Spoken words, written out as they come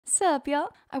What's up,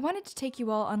 y'all? I wanted to take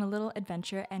you all on a little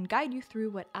adventure and guide you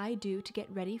through what I do to get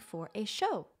ready for a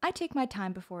show. I take my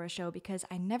time before a show because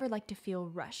I never like to feel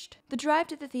rushed. The drive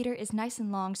to the theater is nice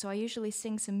and long, so I usually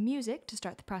sing some music to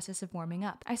start the process of warming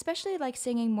up. I especially like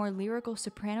singing more lyrical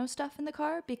soprano stuff in the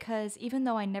car because even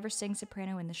though I never sing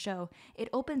soprano in the show, it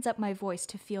opens up my voice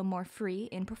to feel more free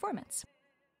in performance.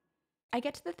 I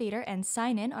get to the theater and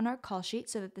sign in on our call sheet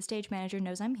so that the stage manager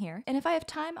knows I'm here, and if I have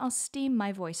time, I'll steam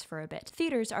my voice for a bit.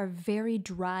 Theaters are very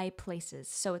dry places,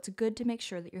 so it's good to make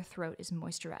sure that your throat is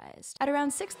moisturized. At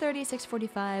around 6:30,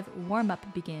 6:45,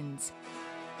 warm-up begins.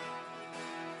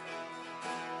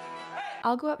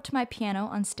 I'll go up to my piano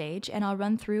on stage and I'll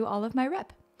run through all of my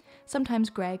rep. Sometimes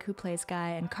Greg, who plays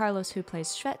Guy, and Carlos, who plays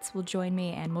Schwetz, will join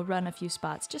me and we'll run a few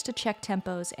spots just to check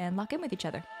tempos and lock in with each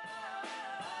other.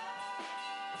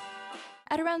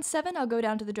 At around 7, I'll go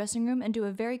down to the dressing room and do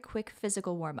a very quick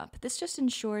physical warm-up. This just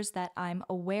ensures that I'm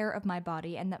aware of my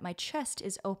body and that my chest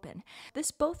is open.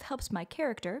 This both helps my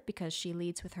character, because she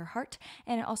leads with her heart,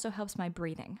 and it also helps my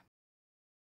breathing.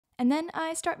 And then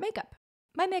I start makeup.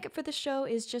 My makeup for the show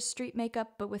is just street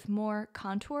makeup, but with more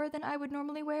contour than I would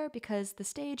normally wear because the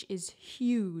stage is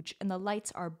huge and the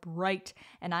lights are bright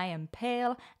and I am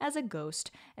pale as a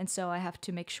ghost, and so I have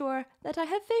to make sure that I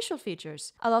have facial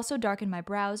features. I'll also darken my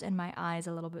brows and my eyes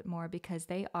a little bit more because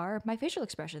they are my facial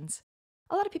expressions.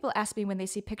 A lot of people ask me when they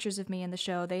see pictures of me in the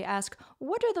show, they ask,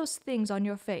 "What are those things on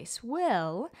your face?"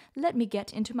 Well, let me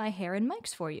get into my hair and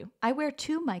mics for you. I wear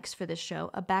 2 mics for this show,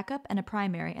 a backup and a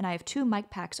primary, and I have 2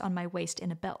 mic packs on my waist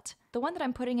in a belt. The one that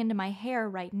I'm putting into my hair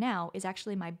right now is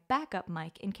actually my backup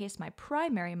mic in case my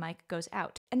primary mic goes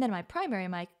out. And then my primary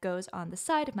mic goes on the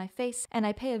side of my face, and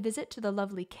I pay a visit to the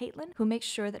lovely Caitlin, who makes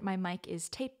sure that my mic is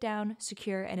taped down,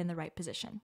 secure, and in the right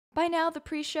position. By now, the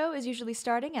pre-show is usually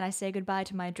starting, and I say goodbye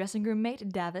to my dressing room mate,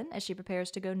 Davin, as she prepares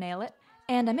to go nail it,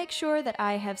 and I make sure that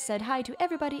I have said hi to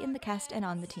everybody in the cast and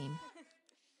on the team.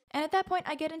 And at that point,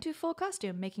 I get into full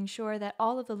costume, making sure that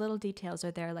all of the little details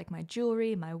are there, like my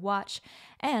jewelry, my watch,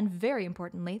 and very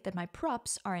importantly, that my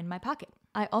props are in my pocket.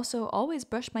 I also always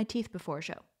brush my teeth before a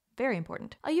show. Very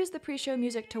important. I'll use the pre-show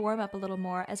music to warm up a little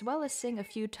more, as well as sing a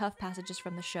few tough passages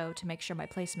from the show to make sure my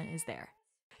placement is there.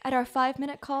 At our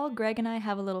 5-minute call, Greg and I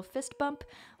have a little fist bump,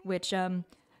 which,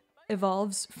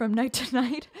 evolves from night to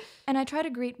night, and I try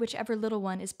to greet whichever little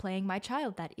one is playing my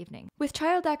child that evening. With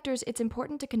child actors, it's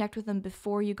important to connect with them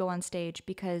before you go on stage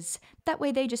because that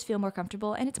way they just feel more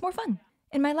comfortable and it's more fun.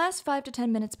 In my last 5 to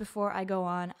 10 minutes before I go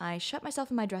on, I shut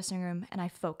myself in my dressing room and I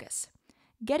focus.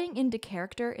 Getting into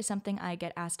character is something I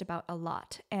get asked about a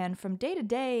lot, and from day to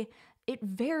day, it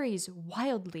varies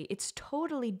wildly. It's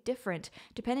totally different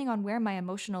depending on where my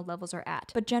emotional levels are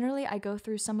at. But generally, I go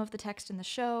through some of the text in the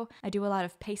show, I do a lot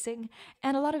of pacing,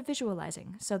 and a lot of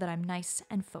visualizing so that I'm nice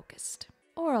and focused.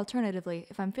 Or alternatively,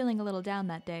 if I'm feeling a little down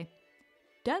that day,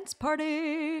 dance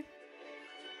party!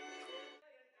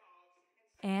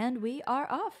 And we are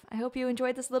off. I hope you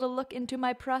enjoyed this little look into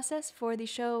my process for the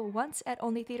show Once at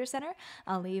Only Theater Center.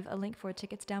 I'll leave a link for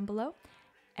tickets down below,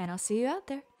 and I'll see you out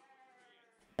there.